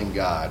a judging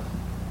God.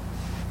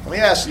 Let me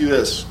ask you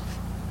this.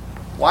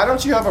 Why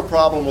don't you have a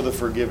problem with a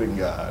forgiving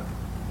God?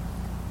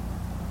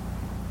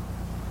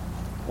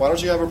 Why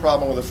don't you have a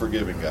problem with a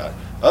forgiving God?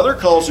 Other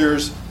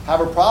cultures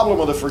have a problem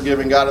with a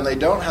forgiving God, and they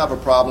don't have a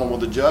problem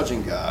with a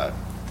judging God.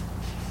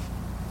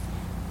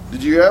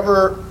 Did you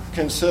ever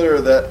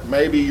consider that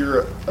maybe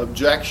your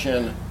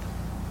objection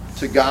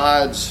to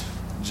God's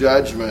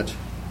judgment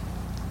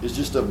is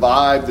just a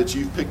vibe that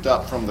you've picked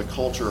up from the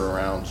culture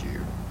around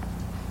you?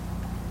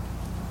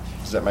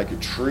 Does that make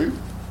it true?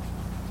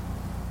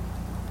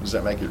 Does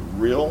that make it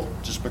real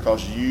just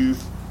because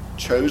you've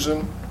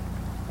chosen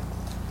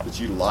that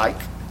you like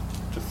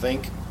to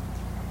think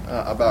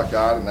about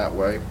God in that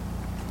way?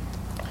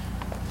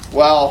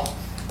 Well,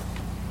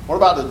 what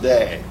about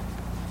today?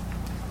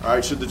 All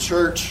right, should the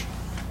church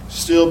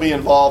still be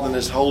involved in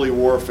this holy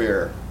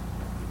warfare?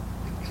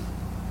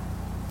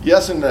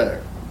 Yes and no.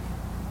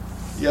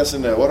 Yes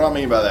and no. What do I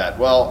mean by that?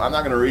 Well, I'm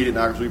not going to read it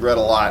now because we've read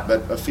a lot,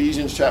 but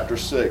Ephesians chapter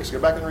 6. Go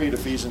back and read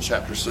Ephesians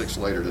chapter 6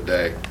 later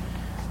today.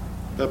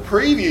 The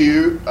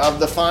preview of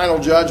the final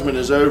judgment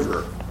is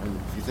over. And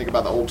if you think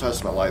about the Old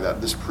Testament like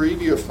that, this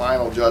preview of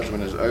final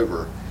judgment is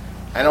over.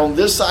 And on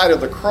this side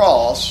of the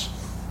cross,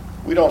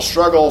 we don't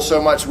struggle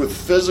so much with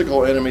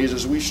physical enemies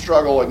as we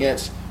struggle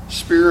against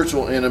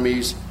spiritual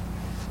enemies,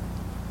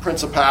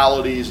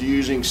 principalities,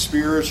 using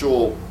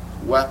spiritual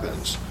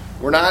weapons.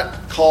 We're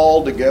not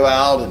called to go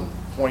out and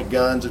point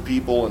guns at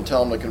people and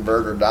tell them to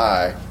convert or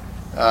die.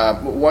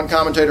 One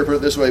commentator put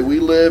it this way: we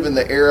live in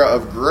the era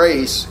of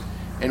grace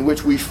in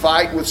which we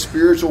fight with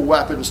spiritual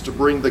weapons to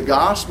bring the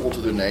gospel to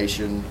the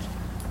nation,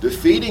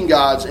 defeating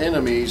God's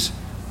enemies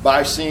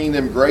by seeing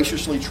them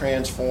graciously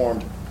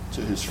transformed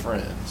to his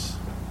friends.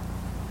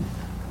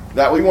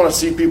 That we want to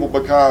see people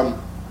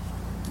become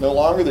no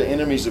longer the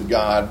enemies of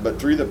God, but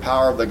through the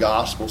power of the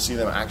gospel, see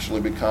them actually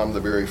become the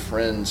very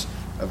friends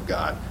of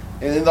God.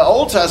 And in the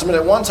Old Testament,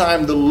 at one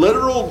time, the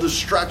literal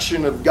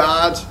destruction of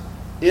God's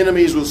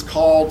enemies was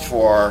called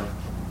for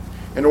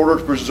in order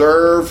to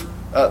preserve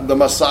the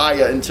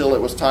Messiah until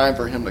it was time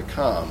for him to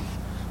come.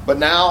 But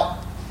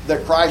now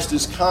that Christ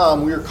has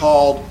come, we are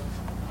called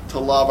to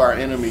love our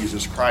enemies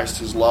as Christ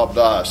has loved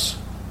us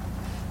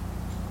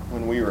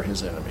when we were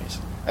his enemies.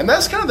 And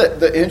that's kind of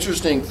the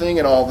interesting thing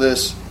in all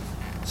this.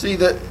 See,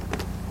 that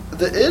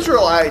the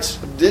Israelites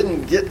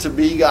didn't get to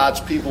be God's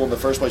people in the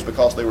first place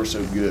because they were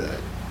so good.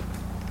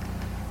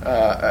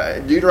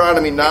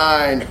 Deuteronomy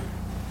 9,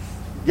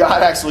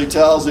 God actually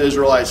tells the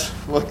Israelites,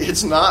 look,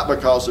 it's not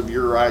because of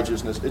your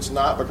righteousness, it's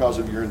not because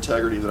of your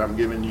integrity that I'm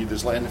giving you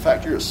this land. In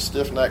fact, you're a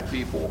stiff-necked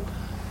people.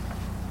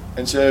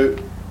 And so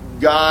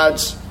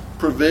God's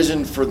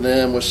provision for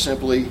them was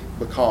simply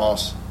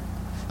because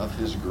of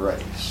his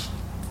grace.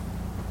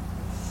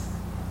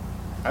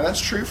 And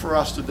that's true for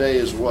us today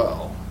as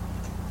well.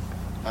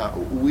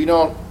 We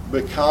don't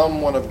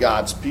become one of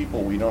God's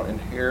people. We don't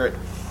inherit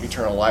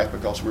eternal life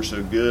because we're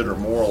so good or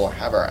moral or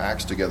have our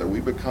acts together.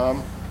 We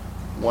become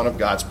one of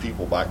God's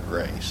people by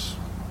grace.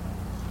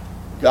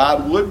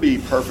 God would be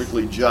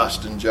perfectly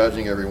just in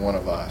judging every one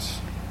of us.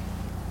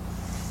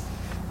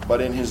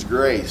 But in his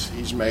grace,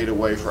 he's made a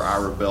way for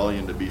our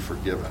rebellion to be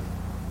forgiven.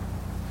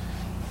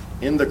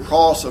 In the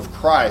cross of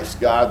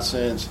Christ, God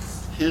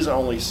sends his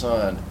only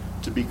Son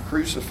to be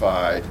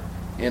crucified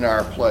in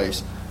our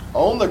place.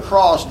 On the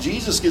cross,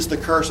 Jesus gets the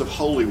curse of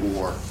holy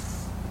war.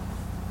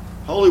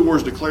 Holy war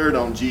is declared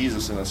on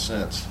Jesus in a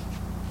sense,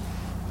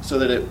 so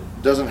that it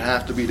doesn't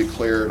have to be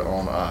declared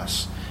on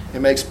us. It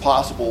makes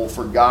possible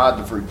for God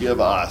to forgive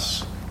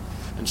us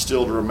and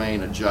still to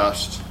remain a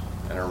just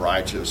and a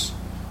righteous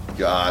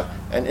God.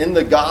 And in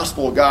the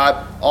gospel,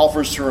 God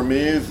offers to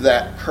remove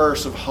that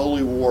curse of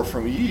holy war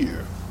from you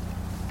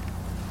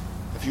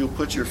if you'll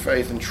put your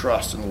faith and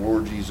trust in the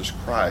Lord Jesus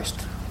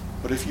Christ.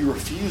 But if you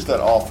refuse that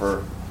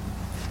offer,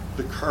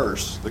 the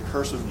curse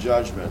of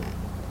judgment,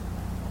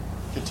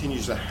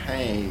 continues to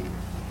hang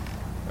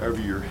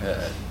over your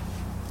head.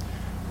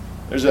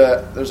 There's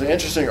an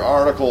interesting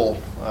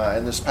article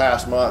in this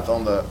past month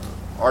on the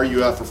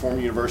RUF,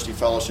 Reformed University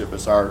Fellowship.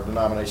 It's our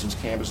denomination's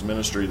campus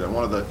ministry. That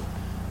one of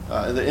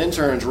the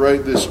interns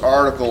wrote this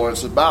article, and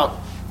it's about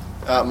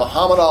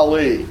Muhammad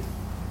Ali.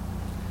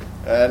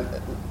 And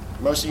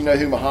most of you know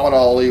who Muhammad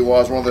Ali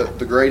was, one of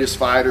the greatest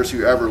fighters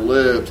who ever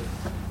lived.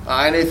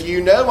 And if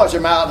you know much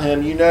about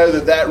him, you know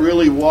that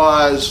really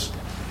was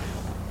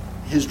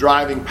his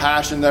driving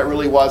passion. That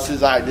really was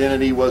his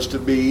identity, was to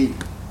be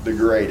the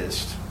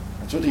greatest.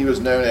 That's what he was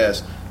known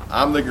as.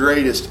 I'm the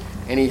greatest.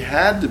 And he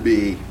had to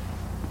be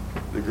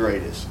the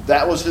greatest.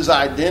 That was his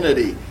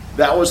identity.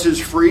 That was his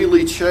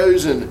freely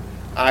chosen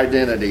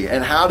identity.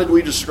 And how did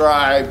we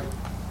describe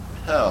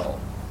hell?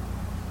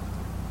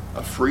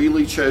 A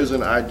freely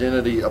chosen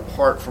identity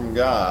apart from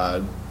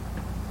God,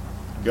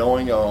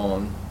 going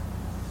on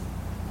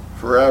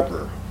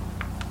forever.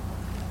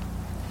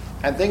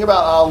 And think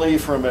about Ali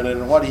for a minute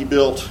and what he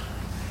built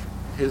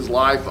his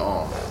life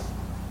on.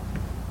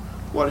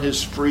 What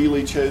his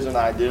freely chosen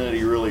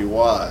identity really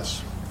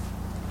was.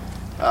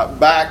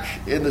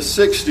 Back in the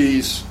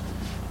 60s,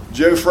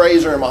 Joe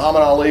Frazier and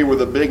Muhammad Ali were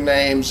the big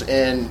names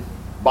in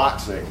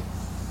boxing.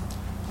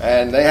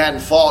 And they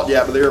hadn't fought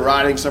yet, but they were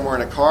riding somewhere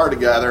in a car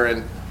together.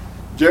 And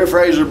Joe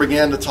Frazier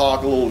began to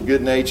talk a little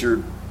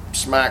good-natured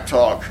smack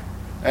talk.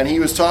 And he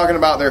was talking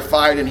about their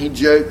fight, and he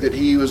joked that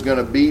he was going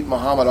to beat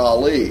Muhammad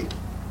Ali.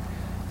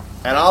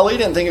 And Ali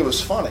didn't think it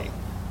was funny.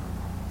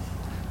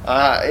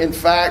 In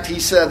fact, he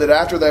said that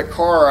after that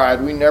car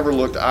ride, we never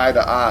looked eye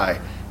to eye.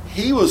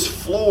 He was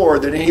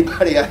floored that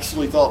anybody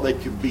actually thought they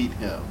could beat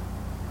him.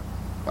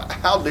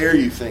 How dare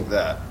you think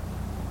that?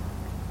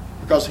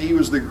 Because he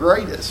was the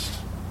greatest.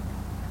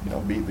 You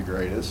don't beat the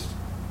greatest.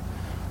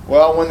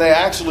 Well, when they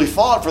actually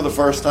fought for the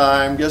first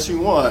time, guess who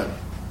won?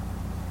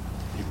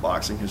 You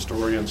boxing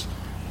historians.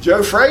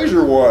 Joe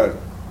Frazier won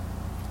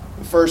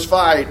the first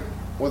fight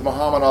with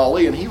Muhammad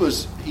Ali, and he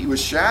was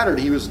shattered.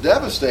 He was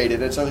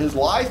devastated, and so his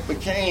life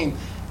became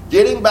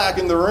getting back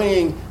in the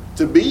ring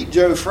to beat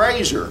Joe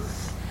Frazier.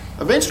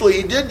 Eventually,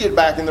 he did get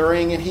back in the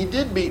ring, and he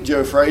did beat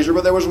Joe Frazier,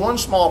 but there was one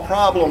small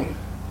problem.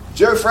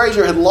 Joe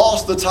Frazier had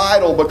lost the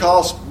title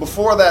because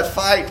before that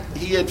fight,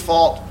 he had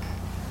fought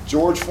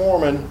George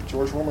Foreman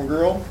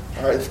Grill.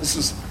 All right, this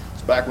is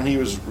back when he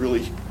was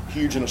really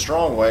huge in a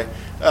strong way.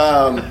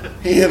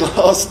 He had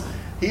lost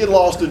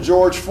to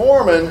George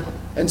Foreman,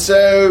 and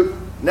so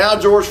now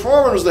George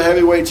Foreman was the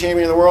heavyweight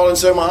champion of the world, and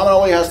so Muhammad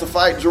Ali has to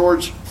fight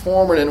George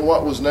Foreman in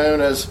what was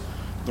known as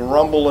the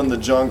Rumble in the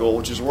Jungle,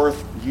 which is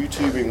worth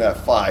YouTubing that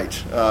fight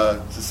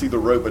to see the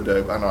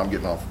rope-a-dope. I know I'm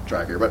getting off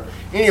track here, but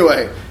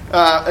anyway,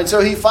 and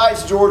so he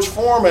fights George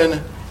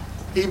Foreman.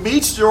 He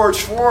beats George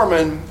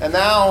Foreman, and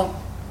now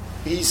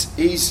he's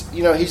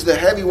the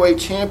heavyweight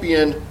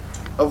champion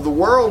of the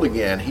world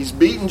again. He's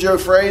beaten Joe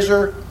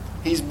Frazier.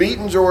 He's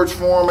beaten George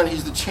Foreman.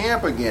 He's the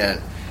champ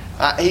again.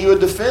 He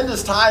would defend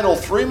his title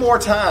 3 more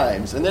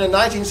times, and then in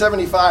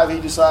 1975 he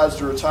decides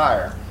to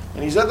retire.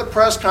 And he's at the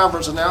press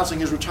conference announcing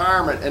his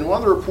retirement, and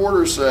one of the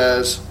reporters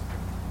says,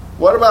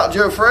 "What about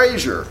Joe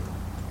Frazier?"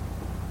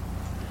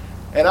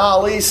 And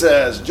Ali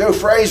says, "Joe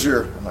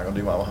Frazier," I'm not going to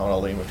do my Muhammad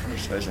Ali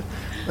impersonation,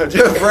 but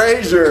Joe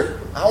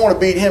Frazier, I want to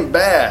beat him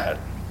bad.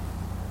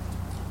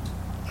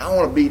 I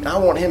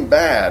want him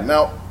bad.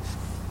 Now,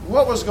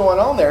 what was going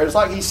on there? It's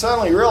like he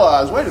suddenly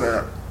realized, wait a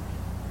minute,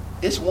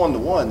 it's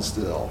 1-1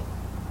 still.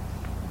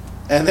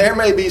 And there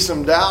may be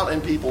some doubt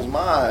in people's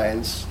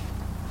minds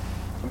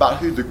about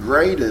who the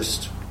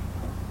greatest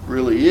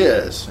really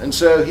is. And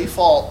so he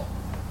fought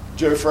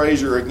Joe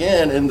Frazier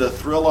again in the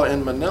Thrilla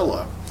in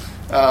Manila.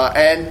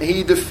 And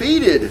he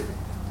defeated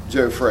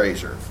Joe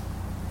Frazier.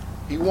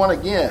 He won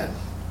again.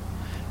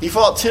 He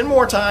fought 10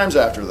 more times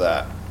after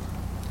that.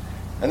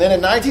 And then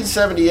in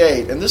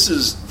 1978, and this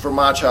is from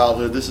my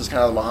childhood, this is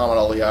kind of the Muhammad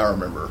Ali I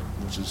remember,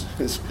 which is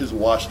his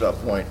washed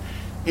up point.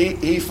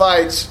 He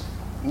fights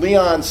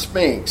Leon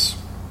Spinks.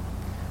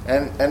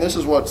 And this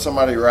is what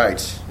somebody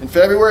writes. In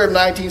February of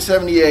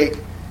 1978,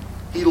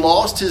 he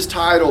lost his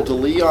title to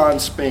Leon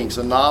Spinks,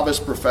 a novice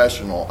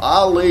professional.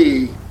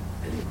 Ali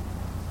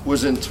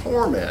was in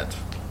torment.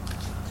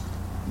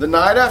 The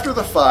night after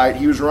the fight,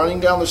 he was running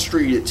down the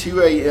street at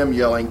 2 a.m.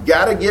 yelling,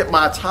 "Gotta get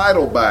my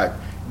title back.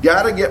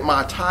 Gotta get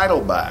my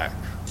title back."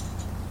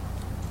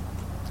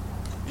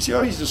 You see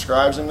how he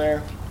describes him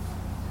there?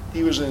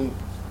 He was in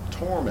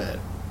torment,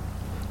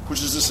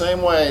 which is the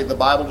same way the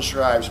Bible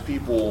describes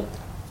people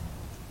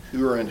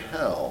who are in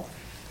hell.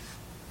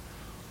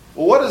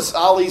 Well, what is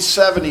Ali's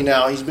 70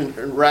 now? He's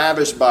been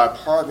ravished by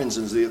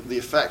Parkinson's, the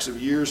effects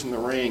of years in the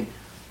ring.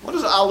 What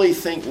does Ali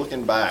think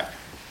looking back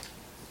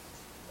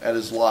at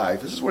his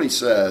life? This is what he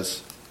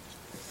says.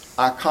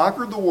 "I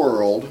conquered the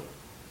world,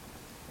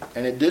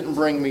 and it didn't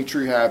bring me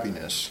true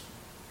happiness.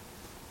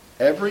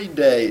 Every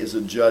day is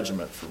a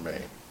judgment for me.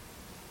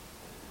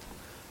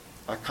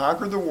 I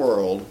conquered the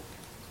world,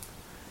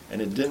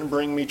 and it didn't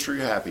bring me true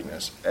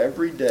happiness.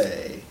 Every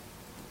day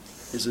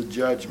is a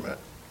judgment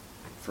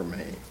for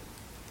me."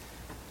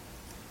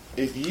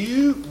 If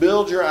you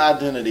build your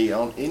identity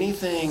on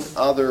anything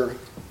other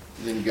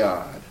than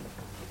God,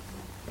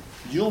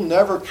 you'll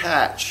never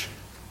catch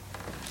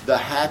the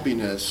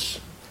happiness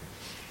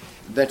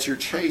that you're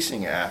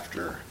chasing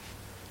after.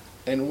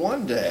 And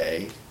one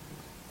day,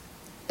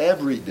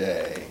 every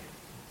day,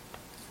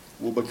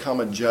 will become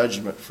a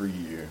judgment for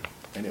you.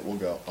 And it will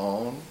go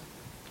on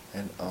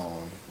and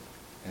on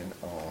and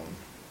on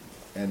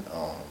and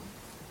on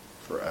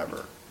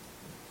forever.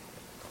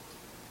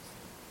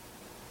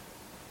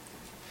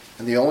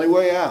 And the only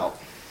way out,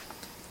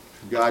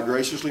 God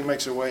graciously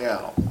makes a way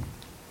out,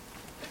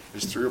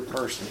 is through a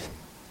person.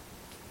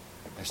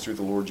 It's through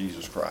the Lord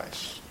Jesus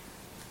Christ.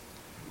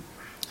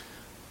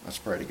 Let's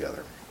pray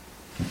together.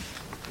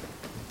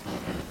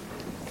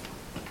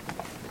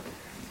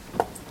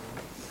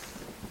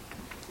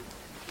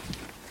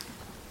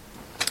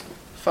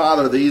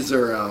 Father, these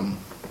are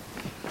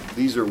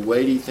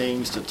weighty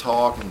things to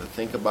talk and to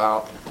think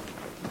about.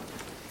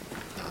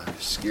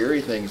 Scary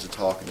things to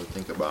talk and to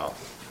think about.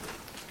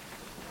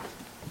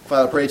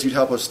 Father, I pray that you'd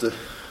help us to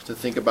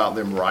think about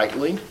them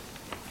rightly,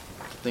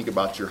 to think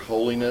about your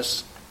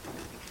holiness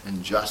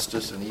and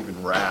justice and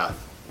even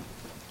wrath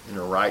in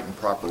a right and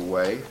proper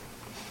way.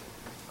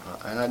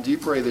 And I do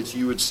pray that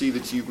you would see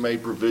that you've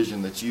made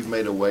provision, that you've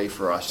made a way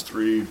for us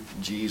through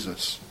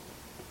Jesus.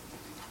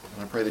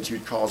 And I pray that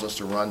you'd cause us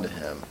to run to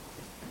him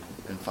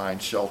and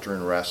find shelter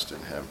and rest in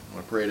him.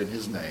 I pray it in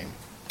his name.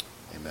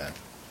 Amen.